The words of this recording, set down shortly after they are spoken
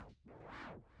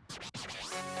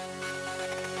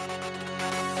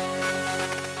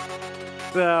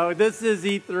So this is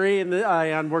E3,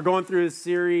 and we're going through a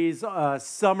series,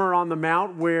 Summer on the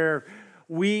Mount, where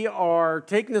we are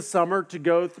taking the summer to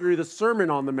go through the Sermon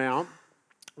on the Mount,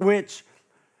 which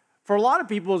for a lot of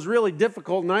people is really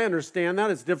difficult, and I understand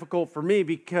that. It's difficult for me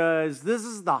because this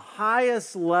is the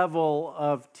highest level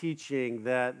of teaching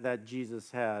that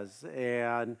Jesus has,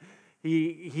 and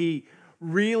he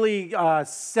really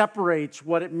separates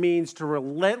what it means to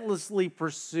relentlessly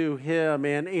pursue him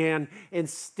and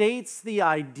states the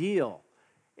ideal.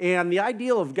 And the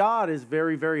ideal of God is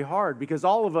very, very hard because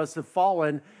all of us have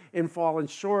fallen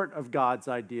short of God's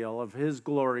ideal, of his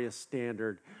glorious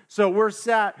standard. So we're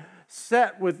set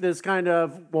with this kind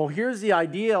of, well, here's the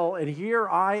ideal and here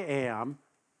I am.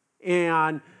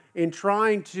 And in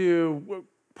trying to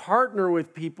partner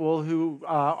with people who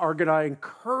are going to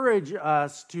encourage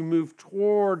us to move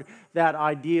toward that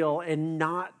ideal and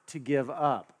not to give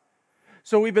up.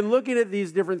 So we've been looking at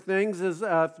these different things as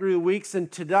through the weeks, and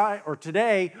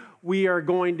today we are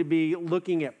going to be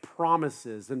looking at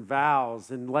promises and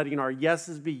vows and letting our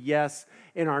yeses be yes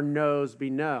and our noes be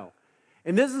no.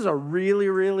 And this is a really,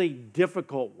 really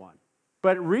difficult one.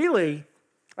 But really,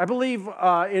 I believe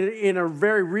in a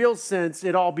very real sense,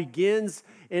 it all begins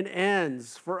and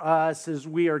ends for us as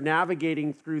we are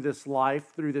navigating through this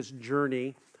life, through this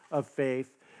journey of faith,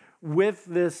 with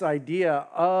this idea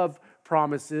of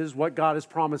promises, what God has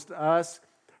promised us,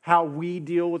 how we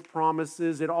deal with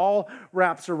promises. It all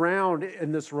wraps around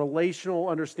in this relational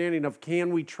understanding of,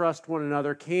 can we trust one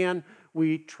another? Can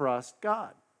we trust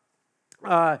God?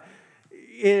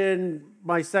 In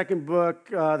my second book,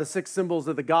 The Six Symbols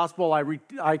of the Gospel,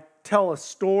 I tell a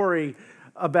story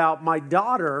about my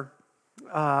daughter.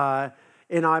 My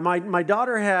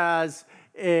daughter has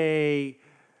a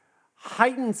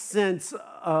heightened sense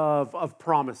of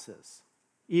promises,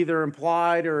 either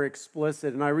implied or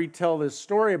explicit. And I retell this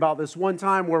story about this one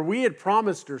time where we had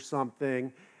promised her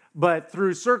something, but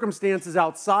through circumstances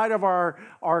outside of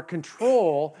our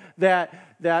control,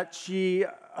 that she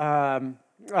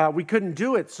we couldn't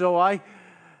do it. So I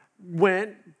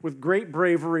went with great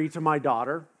bravery to my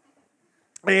daughter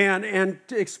and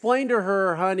to explain to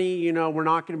her, honey, we're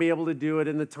not going to be able to do it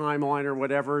in the timeline or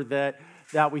whatever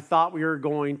that we thought we were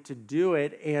going to do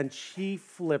it. And she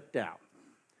flipped out.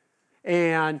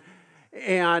 And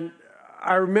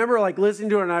I remember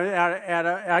listening to her,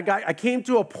 and I came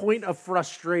to a point of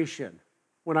frustration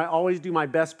when I always do my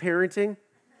best parenting.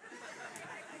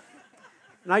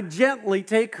 And I gently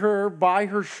take her by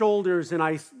her shoulders and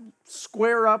I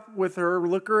square up with her,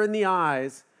 look her in the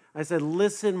eyes. I said,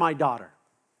 listen, my daughter,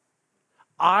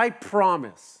 I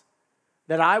promise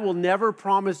that I will never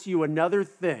promise you another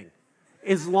thing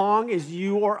as long as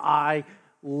you or I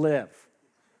live.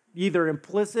 Either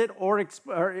implicit or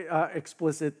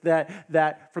explicit,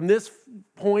 that from this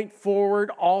point forward,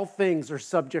 all things are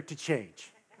subject to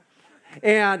change.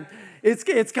 And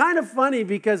it's kind of funny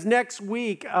because next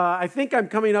week, I think I'm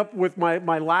coming up with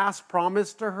my last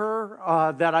promise to her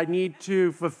that I need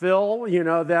to fulfill,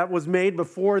 that was made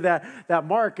before that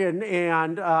mark.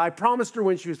 And I promised her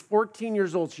when she was 14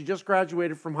 years old. She just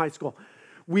graduated from high school.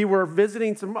 We were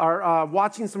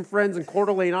watching some friends in Coeur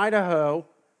d'Alene, Idaho,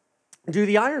 do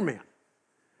the Ironman.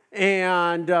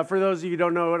 And for those of you who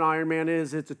don't know what an Ironman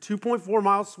is, it's a 2.4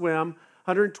 mile swim,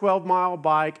 112 mile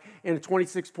bike, and a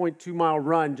 26.2 mile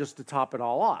run just to top it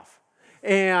all off.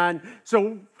 And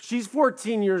so she's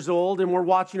 14 years old, and we're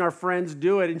watching our friends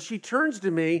do it. And she turns to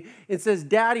me and says,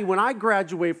 Daddy, when I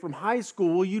graduate from high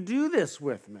school, will you do this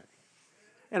with me?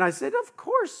 And I said, of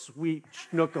course, sweet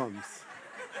schnookums.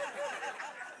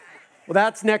 Well,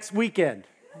 that's next weekend.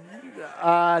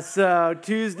 So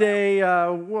Tuesday,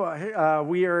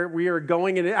 we are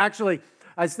going, and actually,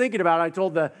 I was thinking about it. I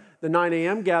told the 9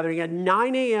 a.m. gathering. At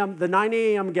 9 a.m., the 9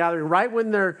 a.m. gathering, right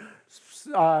when they're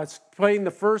playing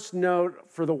the first note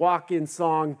for the walk-in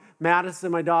song,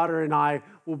 Madison, my daughter, and I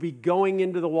will be going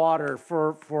into the water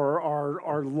for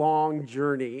our long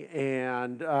journey.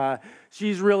 And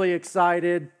she's really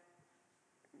excited.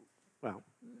 Well,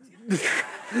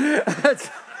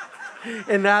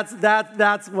 and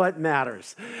that's what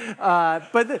matters.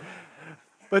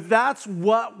 But that's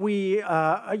what we're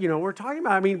talking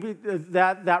about. I mean,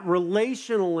 that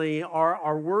relationally,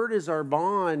 our word is our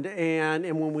bond, and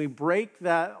when we break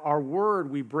our word,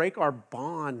 we break our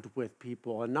bond with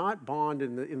people, and not bond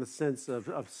in the sense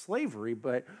of slavery,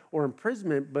 or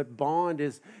imprisonment, but bond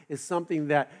is something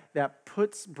that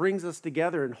brings us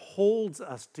together and holds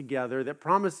us together. That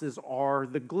promises are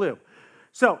the glue.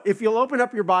 So, if you'll open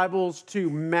up your Bibles to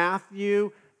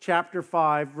Matthew chapter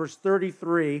 5, verse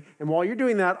 33. And while you're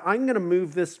doing that, I'm going to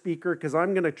move this speaker because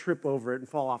I'm going to trip over it and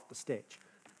fall off the stage.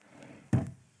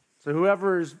 So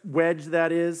whoever's wedge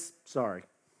that is, sorry.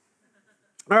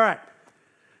 All right.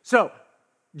 So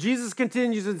Jesus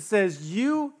continues and says,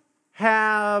 you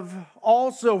have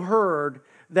also heard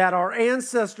that our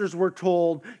ancestors were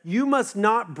told, you must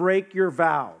not break your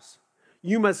vows.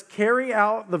 You must carry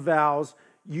out the vows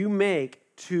you make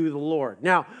to the Lord.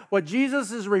 Now, what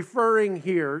Jesus is referring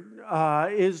here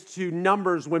is to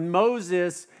Numbers when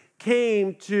Moses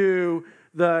came to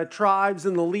the tribes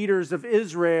and the leaders of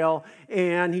Israel,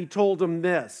 and he told them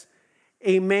this: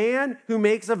 a man who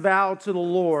makes a vow to the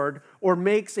Lord or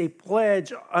makes a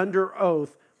pledge under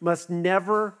oath must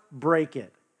never break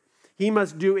it. He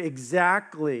must do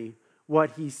exactly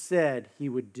what he said he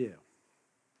would do.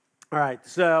 All right,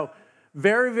 so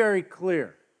very, very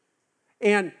clear.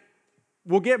 And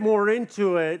we'll get more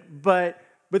into it, but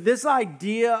this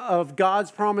idea of God's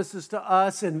promises to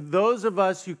us and those of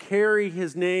us who carry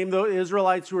his name, the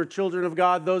Israelites who are children of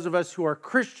God, those of us who are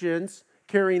Christians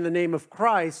carrying the name of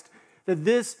Christ, that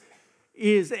this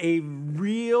is a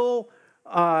real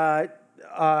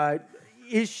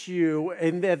issue,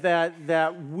 and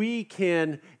that we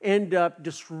can end up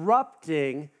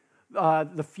disrupting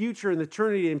the future and the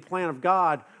eternity and plan of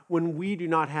God when we do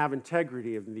not have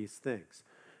integrity in these things.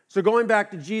 So going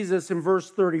back to Jesus in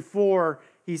verse 34,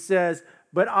 he says,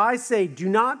 but I say, do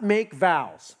not make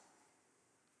vows.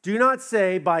 Do not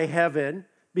say by heaven,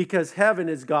 because heaven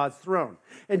is God's throne.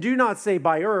 And do not say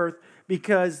by earth,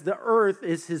 because the earth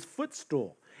is his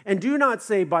footstool. And do not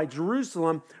say by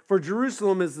Jerusalem, for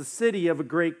Jerusalem is the city of a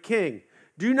great king.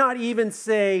 Do not even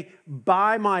say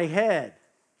by my head,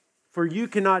 for you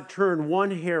cannot turn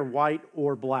one hair white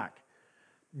or black.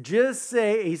 Just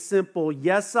say a simple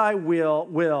yes, I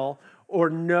will, or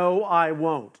no, I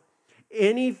won't.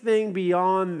 Anything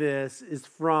beyond this is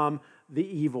from the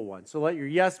evil one. So let your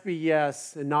yes be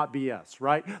yes and not be yes,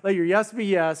 right? Let your yes be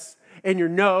yes and your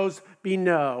no's be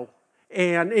no.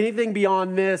 And anything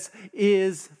beyond this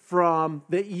is from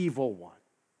the evil one.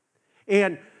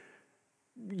 And,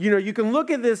 you can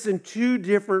look at this in two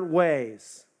different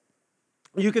ways.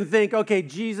 You can think, okay,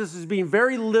 Jesus is being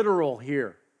very literal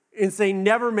here and saying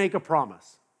never make a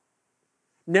promise.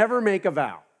 Never make a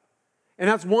vow. And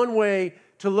that's one way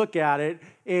to look at it.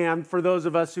 And for those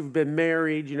of us who've been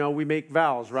married, we make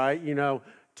vows, right?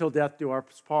 Till death do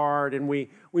us part, and we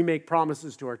make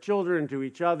promises to our children, to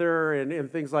each other,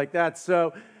 and things like that.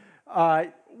 So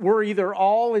we're either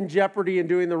all in jeopardy in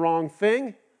doing the wrong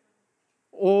thing,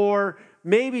 or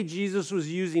maybe Jesus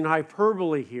was using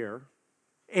hyperbole here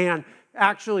and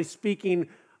actually speaking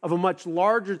of a much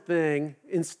larger thing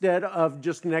instead of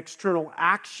just an external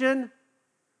action,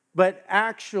 but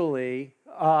actually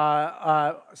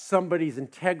somebody's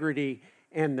integrity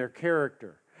and their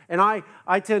character. And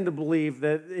I tend to believe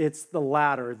that it's the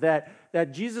latter,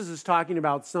 that Jesus is talking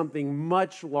about something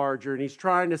much larger, and he's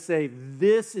trying to say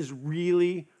this is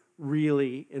really,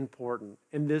 really important.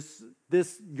 And this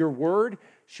your word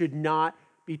should not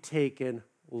be taken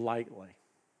lightly.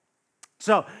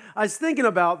 So I was thinking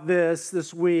about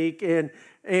this week and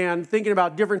thinking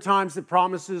about different times that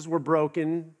promises were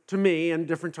broken to me and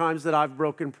different times that I've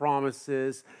broken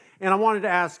promises. And I wanted to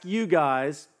ask you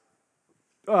guys,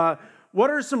 what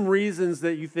are some reasons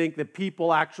that you think that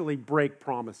people actually break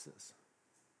promises?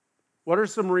 What are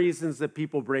some reasons that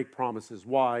people break promises?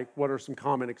 Why? What are some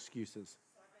common excuses?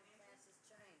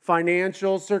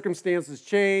 Financial circumstances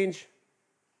change.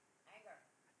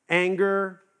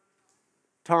 Anger.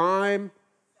 Time.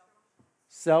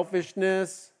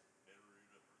 Selfishness.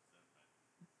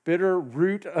 Bitter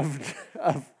root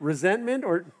of resentment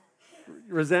or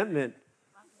resentment.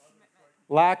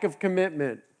 Lack of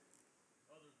commitment.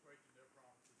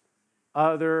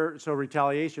 So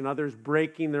retaliation, others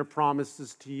breaking their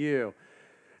promises to you.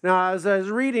 Now, as I was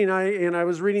reading, I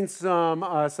was reading some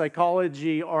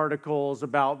psychology articles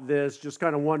about this, just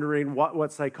kind of wondering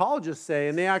what psychologists say,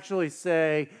 and they actually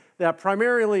say that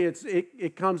primarily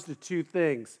it comes to two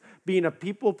things: being a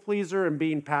people pleaser and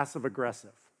being passive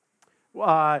aggressive.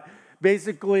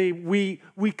 Basically,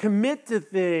 we commit to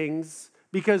things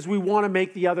because we want to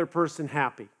make the other person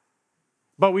happy.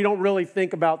 But we don't really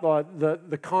think about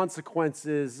the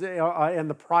consequences and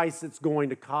the price it's going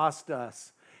to cost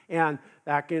us. And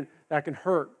that can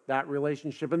hurt that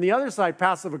relationship. And the other side,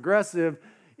 passive-aggressive,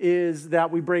 is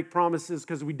that we break promises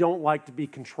because we don't like to be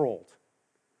controlled.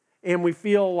 And we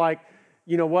feel like,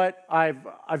 you know what,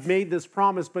 I've made this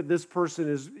promise, but this person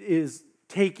is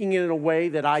taking it in a way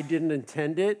that I didn't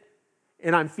intend it,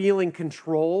 and I'm feeling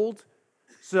controlled.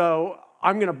 So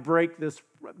I'm going to break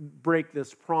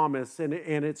this promise, and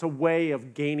it's a way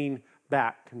of gaining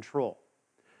back control.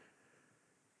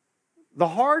 The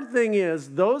hard thing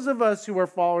is, those of us who are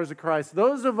followers of Christ,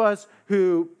 those of us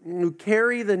who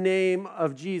carry the name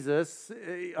of Jesus,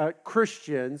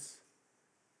 Christians,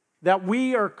 that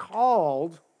we are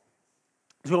called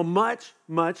to a much,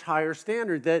 much higher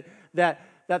standard, that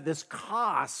this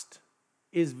cost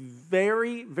is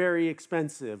very, very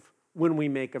expensive when we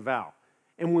make a vow.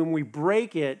 And when we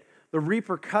break it, the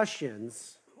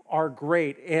repercussions are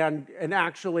great and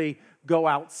actually go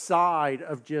outside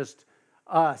of just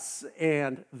us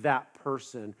and that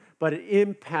person. But it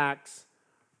impacts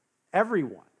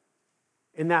everyone.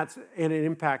 And it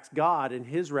impacts God and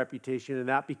his reputation, and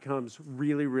that becomes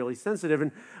really, really sensitive.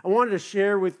 And I wanted to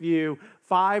share with you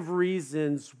 5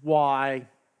 reasons why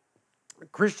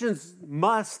Christians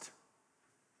must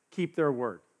keep their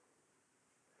word.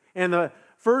 And the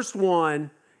first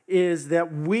one is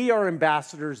that we are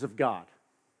ambassadors of God.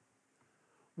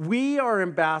 We are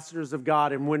ambassadors of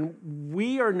God, and when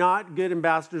we are not good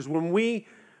ambassadors, when we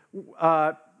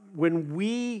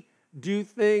do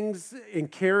things in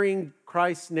carrying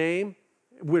Christ's name,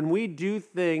 when we do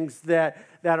things that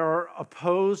are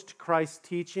opposed to Christ's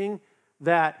teaching,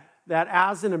 that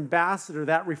as an ambassador,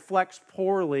 that reflects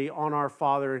poorly on our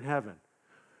Father in heaven.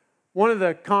 One of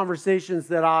the conversations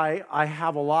that I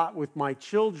have a lot with my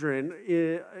children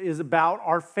is about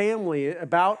our family,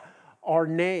 about our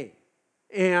name.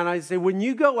 And I say, when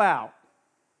you go out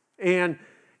and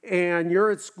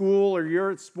you're at school or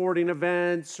you're at sporting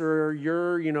events or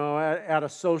you're, at a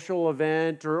social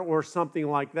event or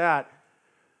something like that,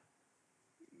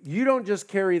 you don't just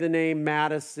carry the name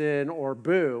Madison or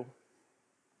Boo,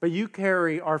 but you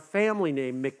carry our family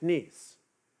name, McNeese.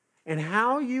 And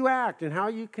how you act and how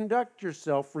you conduct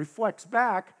yourself reflects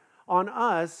back on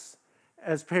us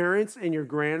as parents and your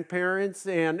grandparents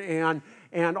and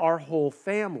our whole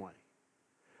family.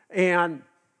 And,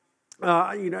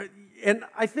 and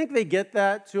I think they get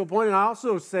that to a point. And I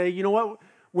also say, you know what,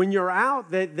 when you're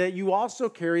out, that you also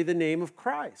carry the name of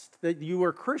Christ, that you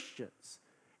are Christians.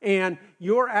 And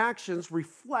your actions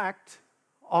reflect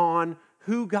on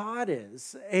who God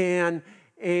is and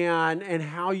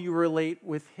how you relate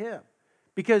with him.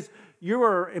 Because you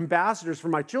are ambassadors for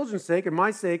my children's sake and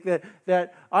my sake,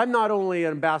 that I'm not only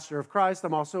an ambassador of Christ,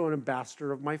 I'm also an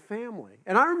ambassador of my family.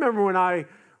 And I remember when I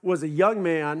was a young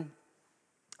man,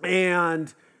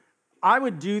 and I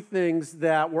would do things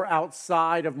that were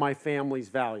outside of my family's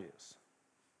values.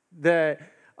 And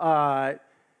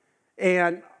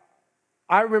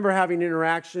I remember having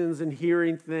interactions and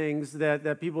hearing things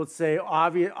that people would say,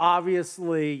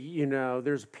 obviously,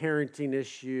 there's a parenting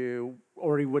issue,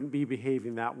 or he wouldn't be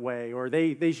behaving that way, or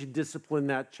they should discipline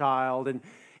that child. And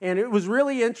it was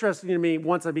really interesting to me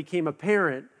once I became a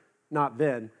parent, not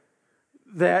then,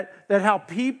 that how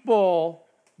people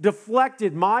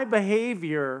deflected my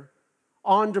behavior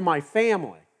onto my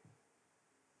family,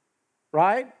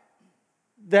 right?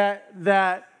 That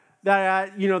the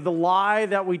lie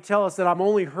that we tell us that I'm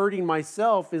only hurting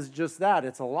myself is just that,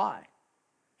 it's a lie.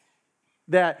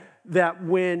 That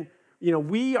when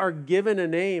we are given a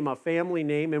name, a family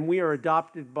name, and we are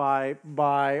adopted by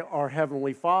our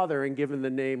Heavenly Father and given the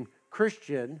name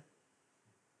Christian,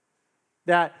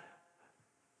 that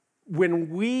when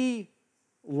we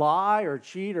lie or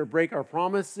cheat or break our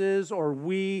promises, or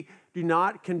we do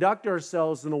not conduct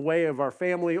ourselves in the way of our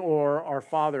family or our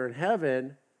Father in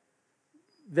heaven,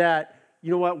 that,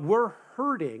 we're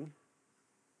hurting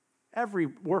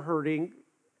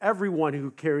everyone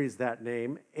who carries that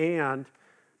name and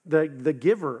the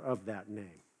giver of that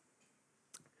name.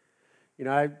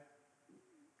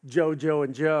 Joe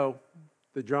and Joe,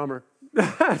 the drummer,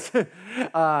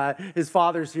 his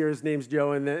father's here, his name's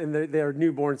Joe, and their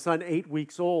newborn son, 8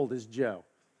 weeks old, is Joe.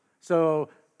 So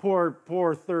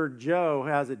poor third Joe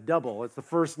has it double. It's the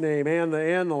first name and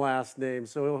the last name.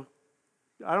 So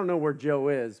I don't know where Joe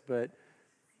is, but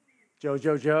Joe.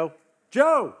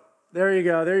 There you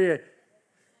go.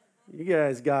 You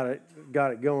guys got it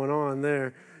going on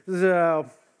there. So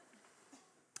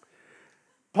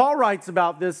Paul writes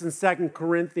about this in 2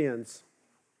 Corinthians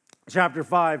chapter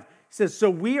 5. He says, so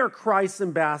we are Christ's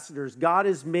ambassadors. God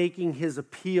is making his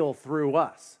appeal through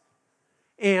us.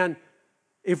 And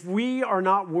if we are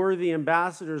not worthy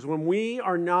ambassadors, when we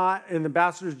are not, and the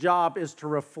ambassador's job is to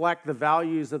reflect the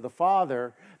values of the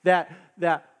Father, that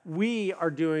we are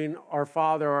doing our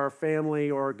Father, our family,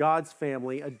 or God's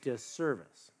family a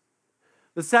disservice.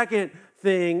 The second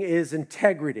thing is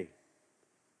integrity.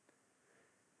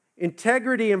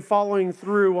 Integrity and following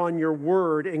through on your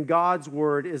word and God's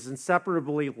word is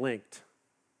inseparably linked.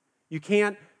 You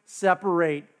can't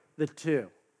separate the two.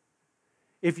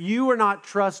 If you are not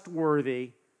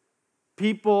trustworthy,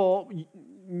 people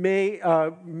may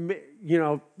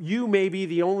you may be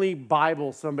the only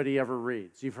Bible somebody ever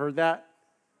reads. You've heard that?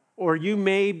 Or you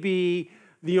may be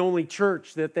the only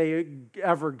church that they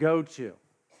ever go to.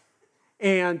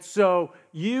 And so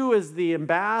you as the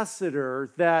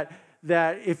ambassador, that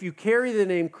if you carry the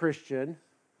name Christian,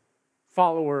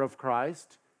 follower of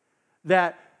Christ,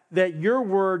 that your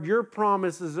word, your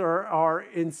promises are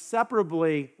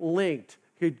inseparably linked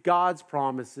to God's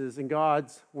promises and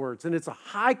God's words. And it's a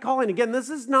high calling. Again, this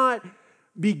is not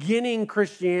beginning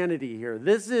Christianity here.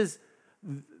 This is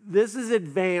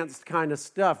advanced kind of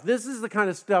stuff. This is the kind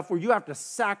of stuff where you have to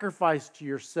sacrifice to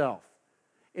yourself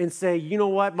and say, you know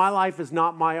what? My life is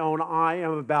not my own. I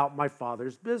am about my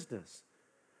Father's business.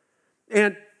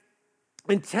 And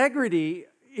integrity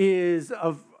is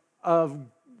of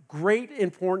great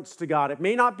importance to God. It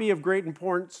may not be of great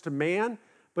importance to man,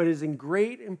 but is in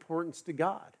great importance to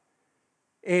God.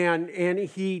 And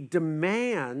he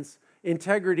demands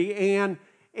integrity, and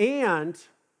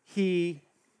he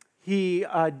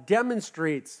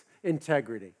demonstrates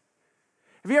integrity.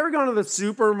 Have you ever gone to the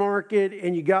supermarket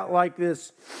and you got like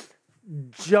this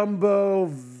jumbo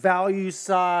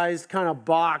value-sized kind of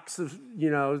box of,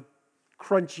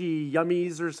 crunchy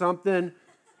yummies or something?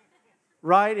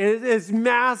 Right? It's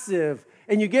massive.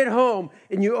 And you get home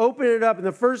and you open it up and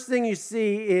the first thing you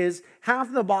see is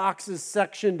half the box is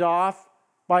sectioned off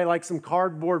by like some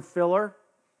cardboard filler.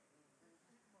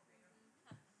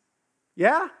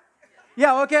 Yeah?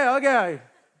 Yeah, okay.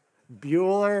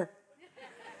 Bueller.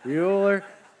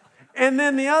 And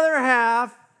then the other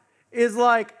half is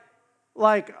like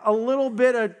a little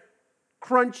bit of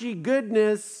crunchy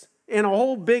goodness in a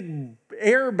whole big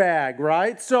airbag,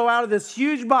 right? So out of this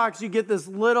huge box, you get this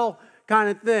little kind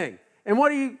of thing. And what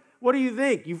do you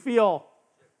think? You feel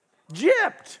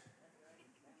gypped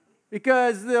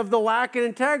because of the lack of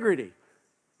integrity.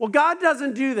 Well, God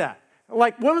doesn't do that.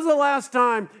 Like, when was the last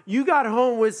time you got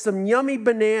home with some yummy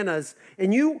bananas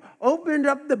and you opened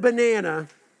up the banana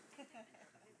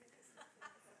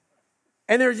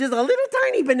and there's just a little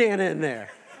tiny banana in there?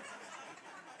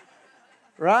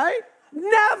 Right?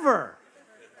 Never.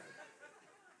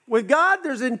 With God,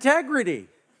 there's integrity.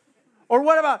 Or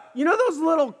what about, those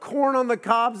little corn on the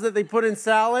cobs that they put in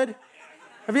salad?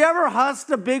 Have you ever husked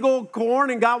a big old corn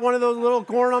and got one of those little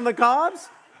corn on the cobs?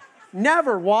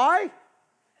 Never. Why?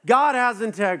 God has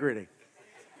integrity.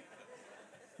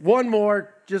 One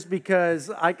more, just because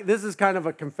this is kind of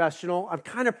a confessional. I'm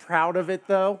kind of proud of it,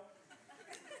 though.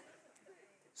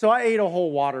 So I ate a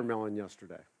whole watermelon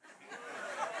yesterday.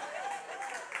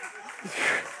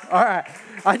 All right,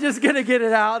 I'm just going to get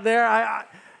it out there.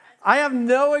 I have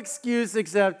no excuse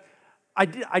except I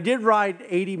did ride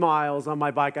 80 miles on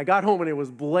my bike. I got home and it was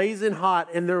blazing hot,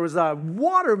 and there was a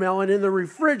watermelon in the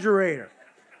refrigerator.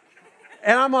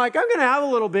 And I'm like, I'm going to have a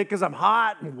little bit because I'm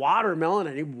hot and watermelon.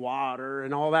 I need water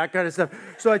and all that kind of stuff.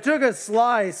 So I took a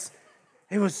slice.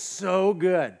 It was so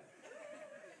good.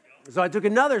 So I took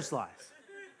another slice.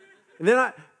 And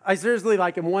then I seriously,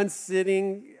 like in one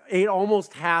sitting, ate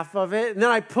almost half of it. And then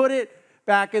I put it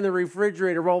back in the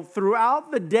refrigerator. Well,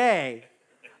 throughout the day,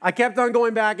 I kept on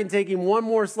going back and taking one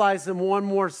more slice and one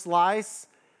more slice.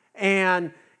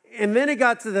 And then it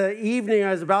got to the evening.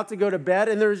 I was about to go to bed.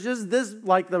 And there's just this,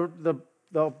 like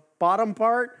the bottom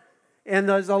part. And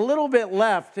there's a little bit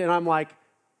left. And I'm like,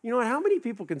 you know what? How many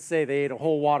people can say they ate a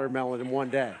whole watermelon in one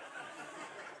day?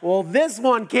 Well, this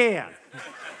one can.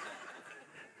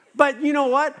 But you know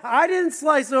what? I didn't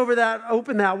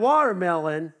open that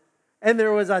watermelon, and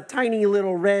there was a tiny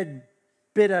little red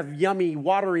bit of yummy,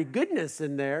 watery goodness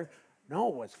in there. No,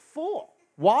 it was full.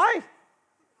 Why?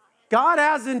 God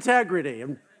has integrity,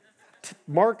 and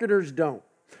marketers don't.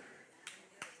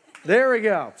 There we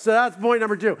go. So that's point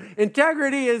number 2.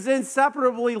 Integrity is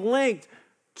inseparably linked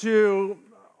to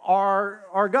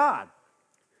our God.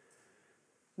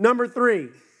 Number 3.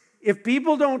 If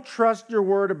people don't trust your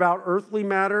word about earthly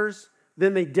matters,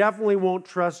 then they definitely won't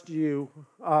trust you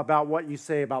about what you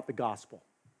say about the gospel.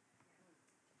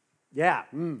 Yeah,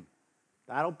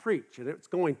 that'll preach, and it's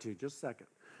going to. Just a second.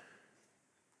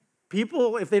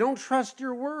 People, if they don't trust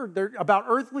your word about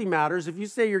earthly matters, if you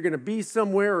say you're going to be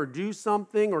somewhere or do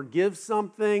something or give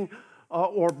something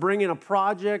or bring in a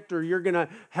project or you're going to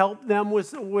help them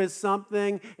with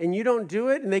something and you don't do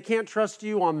it and they can't trust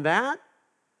you on that,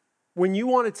 when you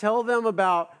want to tell them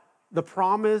about the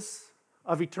promise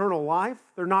of eternal life,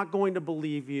 they're not going to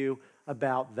believe you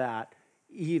about that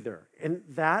either. And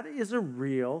that is a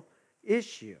real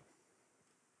issue.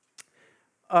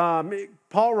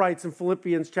 Paul writes in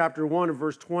Philippians chapter 1 and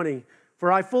verse 20,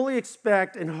 "For I fully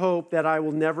expect and hope that I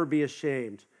will never be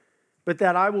ashamed, but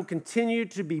that I will continue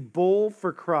to be bold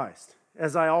for Christ,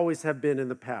 as I always have been in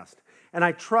the past. And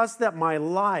I trust that my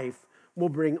life will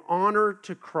bring honor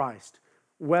to Christ,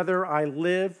 whether I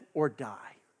live or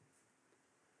die.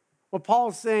 What Paul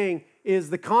is saying is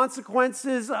the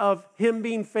consequences of him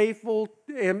being faithful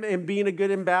and being a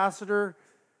good ambassador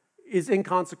is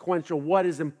inconsequential. What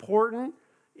is important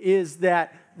is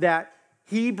that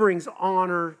he brings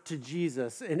honor to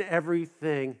Jesus in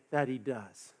everything that he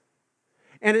does.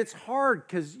 And it's hard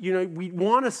because, we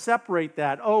want to separate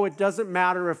that. Oh, it doesn't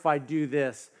matter if I do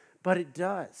this, but it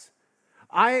does.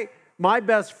 My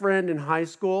best friend in high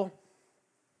school,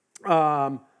 we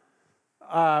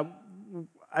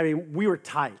were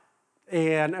tight,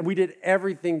 and we did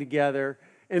everything together.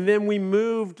 And then we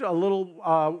moved a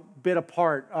little bit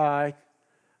apart. I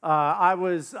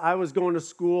was going to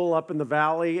school up in the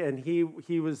valley, and he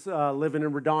was living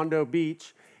in Redondo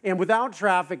Beach. And without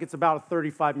traffic, it's about a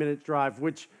 35-minute drive,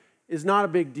 which is not a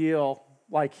big deal.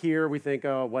 Like here, we think,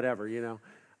 oh, whatever,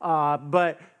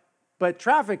 But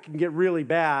traffic can get really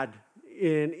bad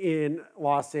in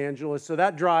Los Angeles, so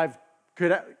that drive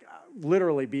could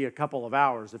literally be a couple of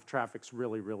hours if traffic's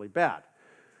really, really bad.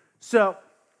 So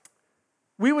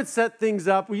we would set things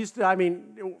up. We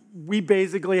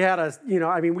basically had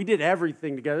we did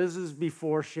everything together. This is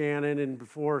before Shannon and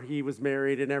before he was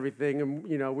married and everything. And,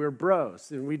 we were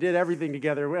bros. And we did everything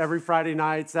together. Every Friday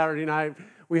night, Saturday night,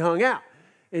 we hung out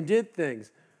and did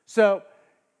things. So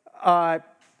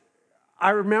I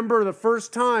remember the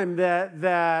first time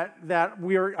that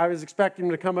I was expecting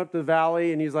him to come up to the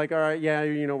valley, and he's like, all right, yeah,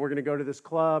 we're going to go to this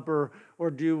club or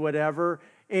do whatever.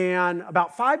 And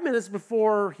about 5 minutes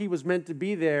before he was meant to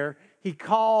be there, he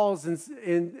calls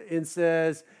and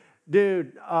says,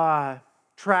 dude,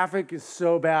 traffic is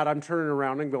so bad, I'm turning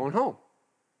around and going home.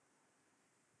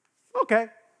 Okay,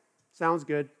 sounds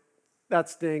good. That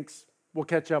stinks. We'll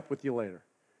catch up with you later.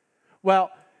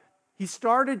 Well, he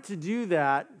started to do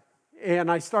that,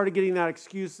 and I started getting that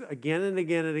excuse again and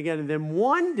again and again. And then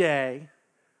one day,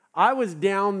 I was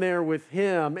down there with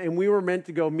him, and we were meant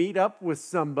to go meet up with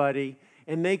somebody,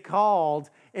 and they called,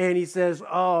 and he says,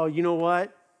 oh, you know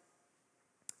what?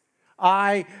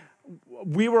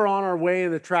 We were on our way,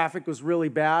 and the traffic was really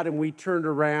bad, and we turned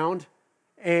around,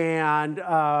 and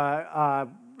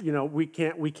we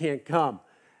can't come.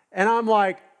 And I'm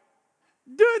like,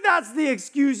 dude, that's the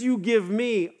excuse you give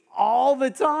me all the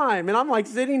time. And I'm like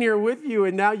sitting here with you,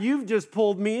 and now you've just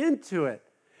pulled me into it.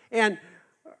 And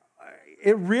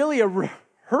it really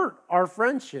hurt our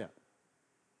friendship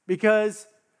because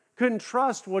couldn't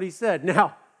trust what he said.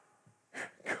 Now,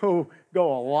 go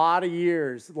a lot of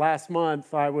years. Last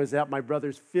month, I was at my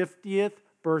brother's 50th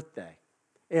birthday,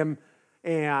 and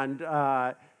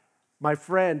my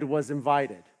friend was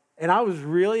invited. And I was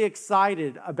really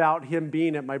excited about him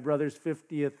being at my brother's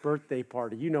 50th birthday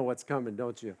party. You know what's coming,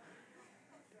 don't you?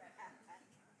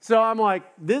 So I'm like,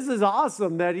 this is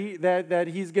awesome that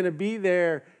he's going to be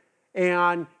there.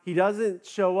 And he doesn't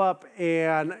show up,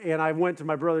 and I went to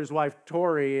my brother's wife,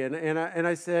 Tori, and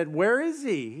I said, where is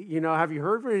he? Have you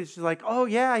heard from him? She's like, oh,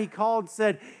 yeah, he called,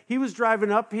 said he was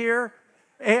driving up here.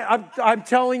 And I'm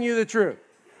telling you the truth.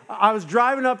 I was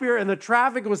driving up here, and the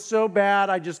traffic was so bad,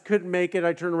 I just couldn't make it.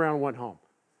 I turned around and went home.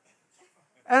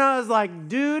 And I was like,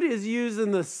 dude is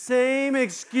using the same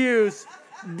excuse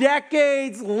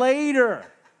decades later.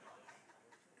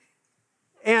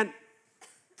 And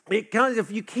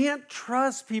if you can't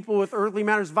trust people with earthly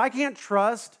matters, if I can't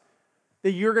trust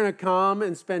that you're going to come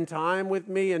and spend time with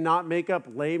me and not make up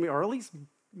lame, or at least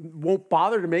won't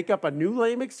bother to make up a new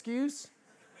lame excuse,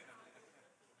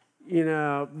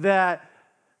 that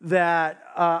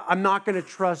I'm not going to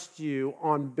trust you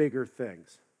on bigger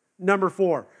things. Number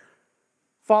 4,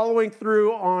 following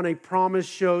through on a promise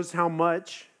shows how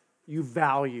much you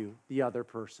value the other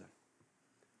person.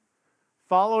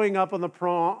 Following up on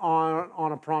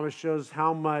a promise shows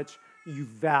how much you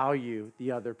value the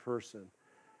other person.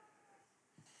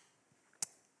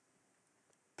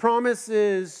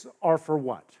 Promises are for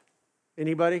what?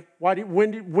 Anybody?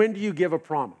 When do you give a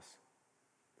promise?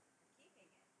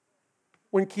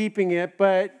 When keeping it,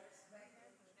 but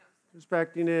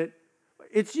respecting it.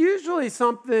 It's usually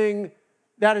something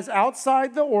that is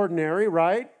outside the ordinary,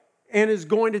 right? And is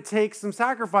going to take some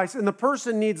sacrifice. And the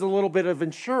person needs a little bit of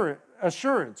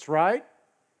assurance, right?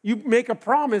 You make a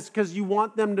promise because you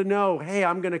want them to know, hey,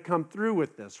 I'm going to come through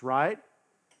with this, right?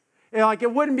 And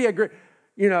it wouldn't be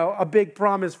a big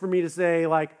promise for me to say,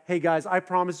 hey guys, I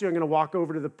promise you I'm going to walk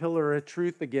over to the pillar of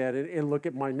truth again and look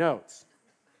at my notes.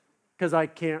 Because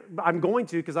I'm going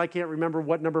to because I can't remember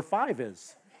what number 5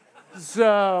 is.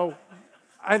 So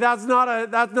that's not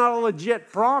a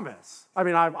legit promise.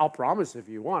 I'll promise if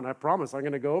you want. I promise I'm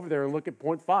going to go over there and look at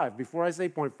point 5. Before I say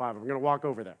point 5, I'm going to walk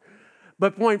over there.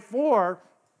 But point 4,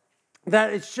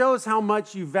 that it shows how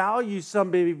much you value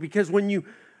somebody, because when you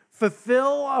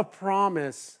fulfill a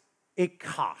promise, it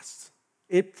costs.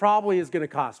 It probably is going to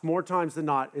cost. More times than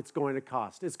not, it's going to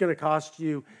cost. It's going to cost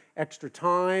you extra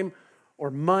time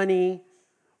or money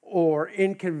or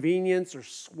inconvenience or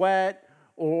sweat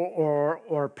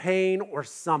or pain or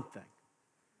something.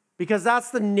 Because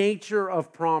that's the nature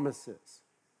of promises.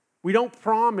 We don't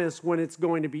promise when it's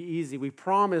going to be easy. We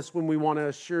promise when we want to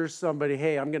assure somebody,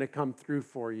 hey, I'm going to come through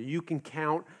for you. You can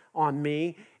count on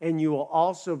me, and you will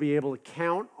also be able to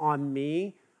count on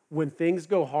me when things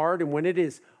go hard. And when it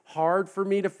is hard for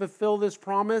me to fulfill this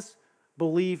promise,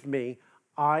 believe me,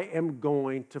 I am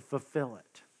going to fulfill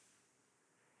it.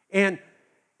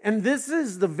 And this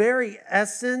is the very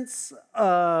essence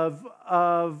of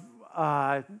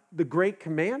the Great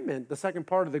Commandment. The second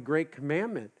part of the Great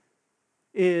Commandment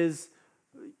is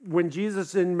when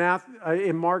Jesus in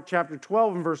Mark chapter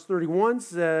 12 and verse 31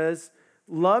 says,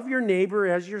 love your neighbor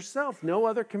as yourself. No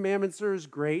other commandments are as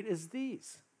great as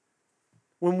these.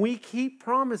 When we keep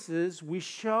promises, we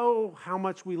show how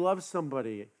much we love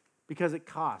somebody because it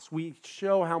costs. We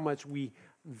show how much we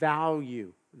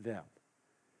value them.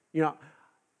 You know,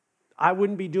 I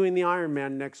wouldn't be doing the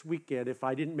Ironman next weekend if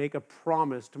I didn't make a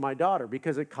promise to my daughter,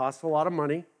 because it costs a lot of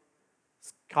money,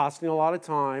 it's costing a lot of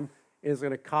time, and it's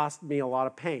going to cost me a lot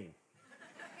of pain.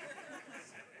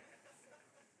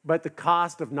 But the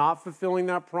cost of not fulfilling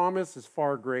that promise is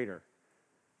far greater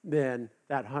than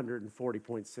that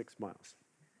 140.6 miles.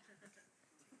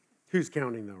 Who's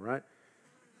counting though, right?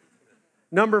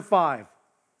 Number 5,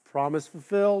 promise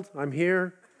fulfilled. I'm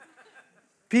here.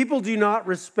 People do not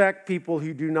respect people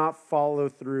who do not follow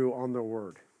through on their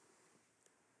word.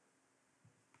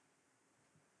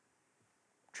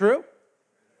 True?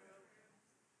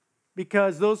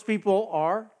 Because those people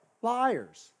are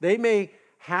liars. They may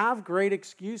have great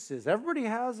excuses. Everybody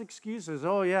has excuses.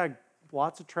 Oh yeah,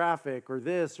 lots of traffic or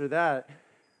this or that.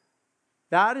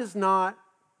 That is not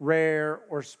rare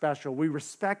or special. We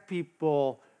respect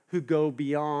people who go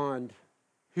beyond,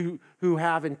 who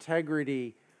have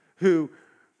integrity, who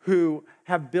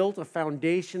have built a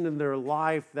foundation in their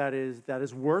life that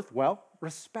is worth, well,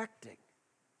 respecting.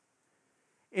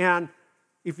 And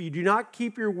if you do not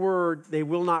keep your word, they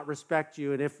will not respect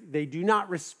you. And if they do not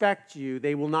respect you,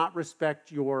 they will not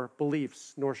respect your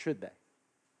beliefs, nor should they.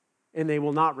 And they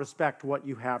will not respect what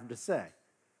you have to say.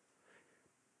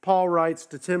 Paul writes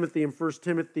to Timothy in 1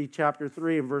 Timothy chapter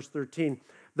 3 and verse 13,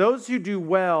 those who do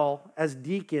well as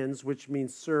deacons, which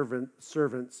means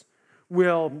servants,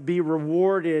 will be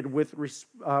rewarded with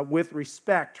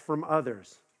respect from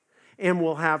others and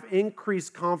will have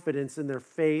increased confidence in their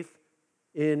faith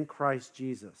in Christ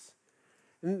Jesus.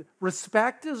 And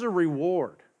respect is a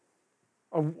reward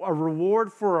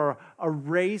for a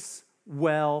race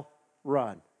well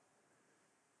run.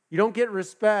 You don't get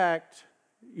respect,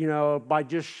 by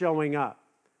just showing up.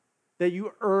 That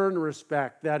you earn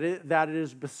respect, that it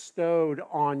is bestowed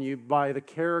on you by the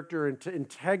character and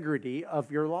integrity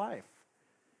of your life.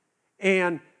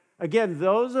 And again,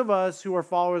 those of us who are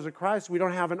followers of Christ, we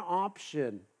don't have an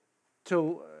option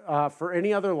for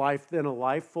any other life than a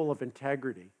life full of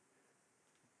integrity,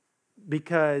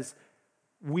 because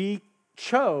we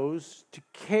chose to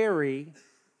carry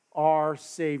our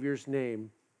Savior's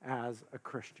name as a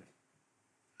Christian.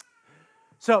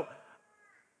 So,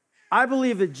 I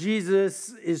believe that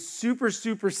Jesus is super,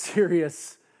 super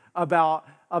serious about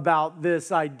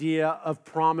this idea of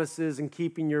promises and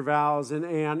keeping your vows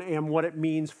and what it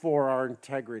means for our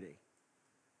integrity.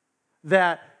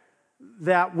 That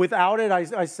without it,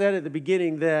 I said at the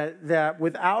beginning that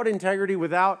without integrity,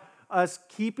 without us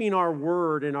keeping our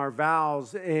word and our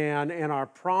vows and our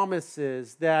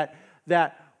promises, that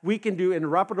we can do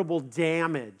irreparable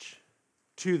damage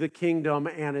to the kingdom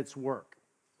and its work.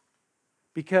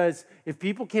 Because if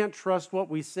people can't trust what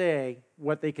we say,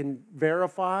 what they can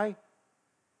verify,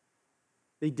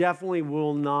 they definitely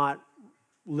will not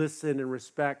listen and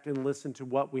respect and listen to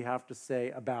what we have to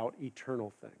say about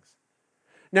eternal things.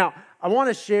 Now, I want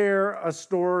to share a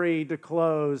story to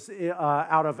close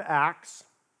out of Acts,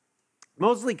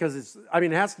 mostly because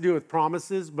it has to do with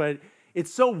promises, but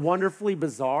it's so wonderfully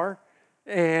bizarre,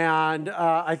 and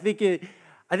I think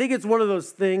it's one of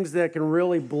those things that can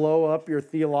really blow up your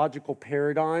theological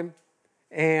paradigm.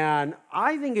 And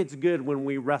I think it's good when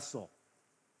we wrestle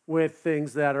with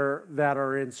things that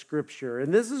are in Scripture.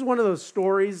 And this is one of those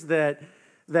stories that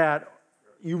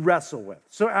you wrestle with.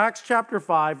 So Acts chapter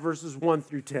 5, verses 1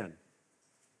 through 10.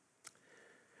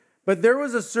 But there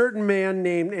was a certain man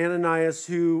named Ananias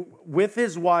who, with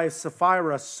his wife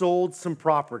Sapphira, sold some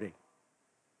property.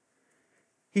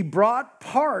 he brought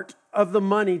part of the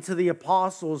money to the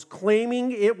apostles,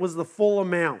 claiming it was the full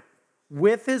amount.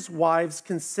 With his wife's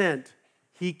consent,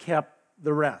 he kept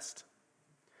the rest.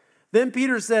 Then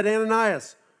Peter said,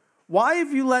 Ananias, why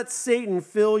have you let Satan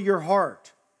fill your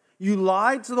heart? You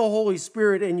lied to the Holy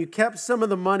Spirit and you kept some of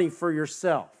the money for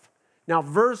yourself. Now,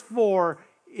 verse 4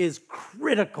 is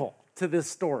critical to this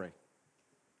story.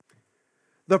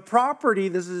 The property,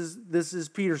 this is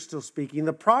Peter still speaking,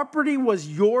 the property was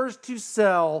yours to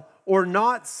sell or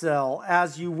not sell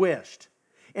as you wished.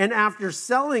 And after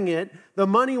selling it, the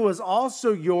money was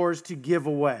also yours to give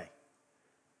away.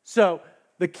 So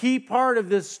the key part of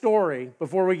this story,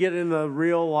 before we get into the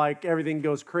real, like everything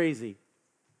goes crazy,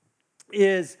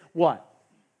 is what?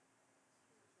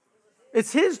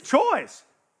 It's his choice.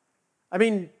 I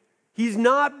mean, he's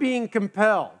not being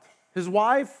compelled. His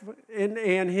wife and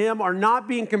him are not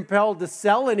being compelled to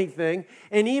sell anything.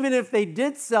 And even if they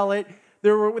did sell it,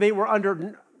 they were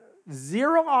under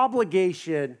zero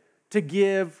obligation to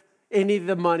give any of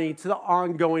the money to the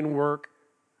ongoing work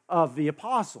of the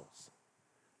apostles.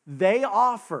 They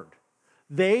offered.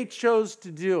 They chose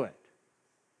to do it.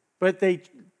 But they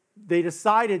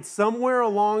decided somewhere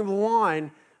along the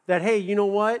line that, hey, you know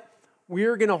what?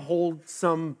 We're going to hold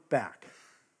some back.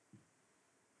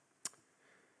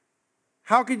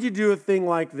 How could you do a thing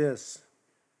like this?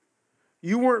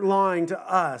 You weren't lying to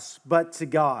us, but to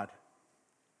God.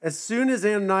 As soon as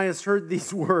Ananias heard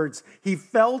these words, he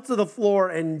fell to the floor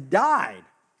and died.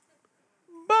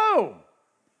 Boom!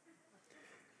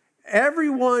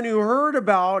 Everyone who heard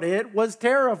about it was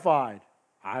terrified.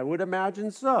 I would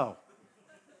imagine so.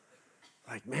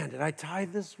 Like, man, did I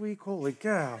tithe this week? Holy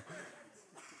cow.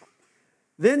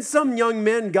 Then some young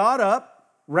men got up,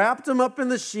 wrapped him up in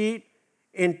the sheet,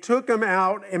 and took him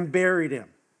out and buried him.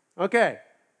 Okay.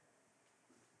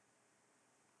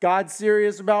 God's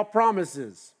serious about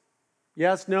promises.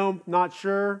 Yes, no, not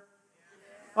sure?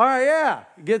 All right, yeah.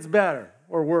 It gets better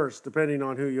or worse, depending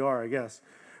on who you are, I guess.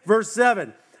 Verse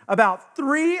 7. About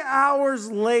 3 hours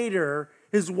later,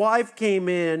 his wife came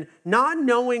in, not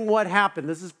knowing what happened.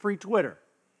 This is pre-Twitter.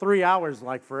 3 hours,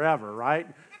 like forever, right?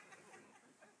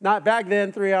 Not back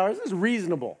then, 3 hours. This is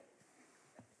reasonable.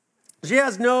 She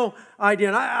has no idea.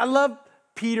 And I love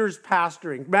Peter's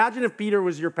pastoring. Imagine if Peter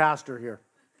was your pastor here.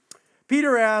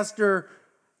 Peter asked her,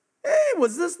 hey,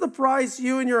 was this the price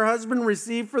you and your husband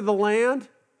received for the land?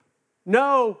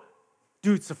 No.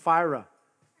 Dude, Sapphira,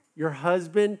 your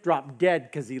husband dropped dead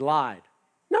because he lied.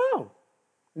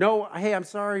 No, hey, I'm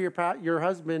sorry your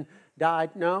husband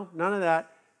died. No, none of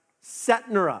that.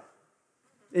 Setting her up.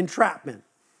 Entrapment.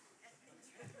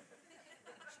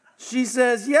 She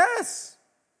says, yes,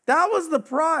 that was the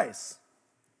price.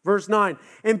 Verse 9,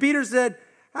 and Peter said,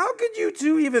 how could you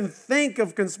two even think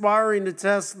of conspiring to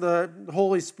test the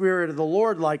Holy Spirit of the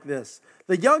Lord like this?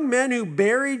 The young men who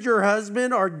buried your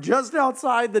husband are just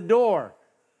outside the door.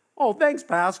 Oh, thanks,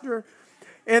 Pastor.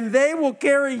 And they will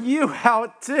carry you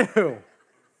out too.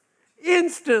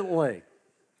 Instantly.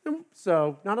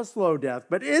 So, not a slow death,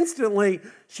 but instantly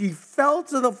she fell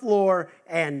to the floor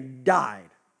and died.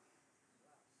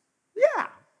 Yeah,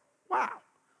 wow.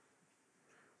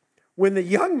 When the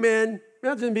young men,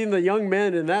 imagine being the young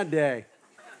men in that day.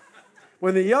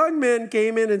 When the young men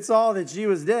came in and saw that she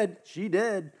was dead, she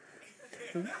did.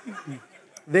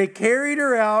 They carried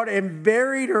her out and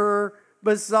buried her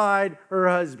beside her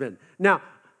husband. Now,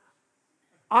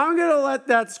 I'm going to let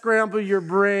that scramble your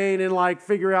brain and like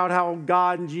figure out how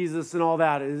God and Jesus and all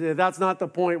that is. That's not the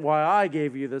point why I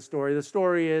gave you the story. The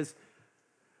story is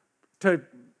to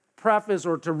preface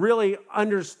or to really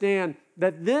understand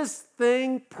that this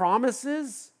thing,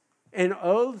 promises and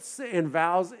oaths and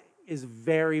vows, is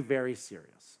very, very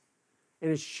serious.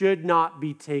 And it should not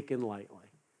be taken lightly.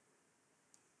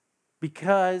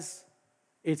 Because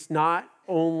it's not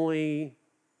only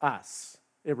us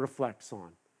it reflects on.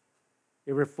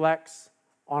 It reflects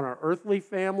on our earthly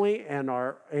family and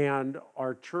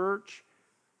our church.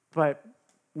 But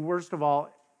worst of all,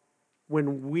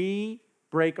 when we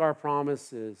break our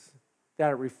promises,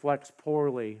 that it reflects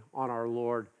poorly on our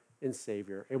Lord and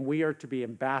Savior. And we are to be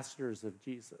ambassadors of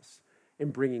Jesus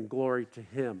and bringing glory to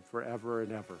Him forever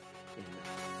and ever.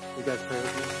 Amen. You guys pray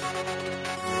with me?